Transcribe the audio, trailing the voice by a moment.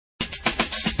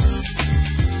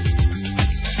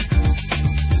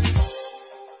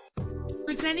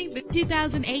Presenting the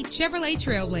 2008 Chevrolet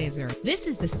TrailBlazer. This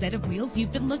is the set of wheels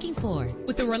you've been looking for,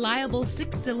 with a reliable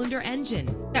 6-cylinder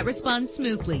engine that responds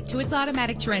smoothly to its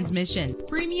automatic transmission.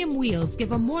 Premium wheels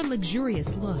give a more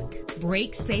luxurious look.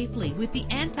 Brake safely with the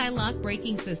anti-lock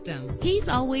braking system. He's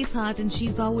always hot and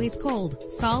she's always cold.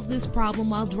 Solve this problem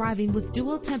while driving with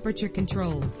dual temperature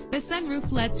controls. The sunroof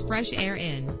lets fresh air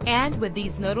in. And with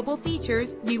these notable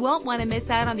features, you won't want to miss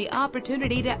out on the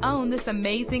opportunity to own this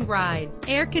amazing ride.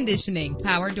 Air conditioning,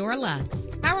 power door locks,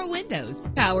 power windows,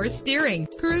 power steering,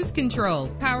 cruise control,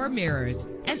 power mirrors,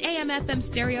 an AM/FM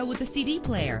stereo with a CD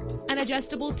player, an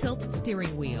adjustable tilt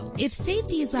steering wheel. If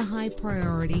safety is a high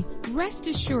priority, rest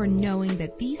assured knowing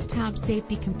that these top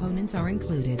safety components are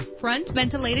included. Front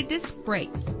ventilated disc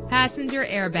brakes, passenger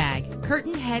airbag,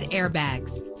 curtain head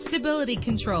airbags, stability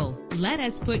control. Let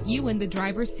us put you in the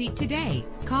driver's seat today.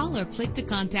 Call or click to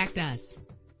contact us.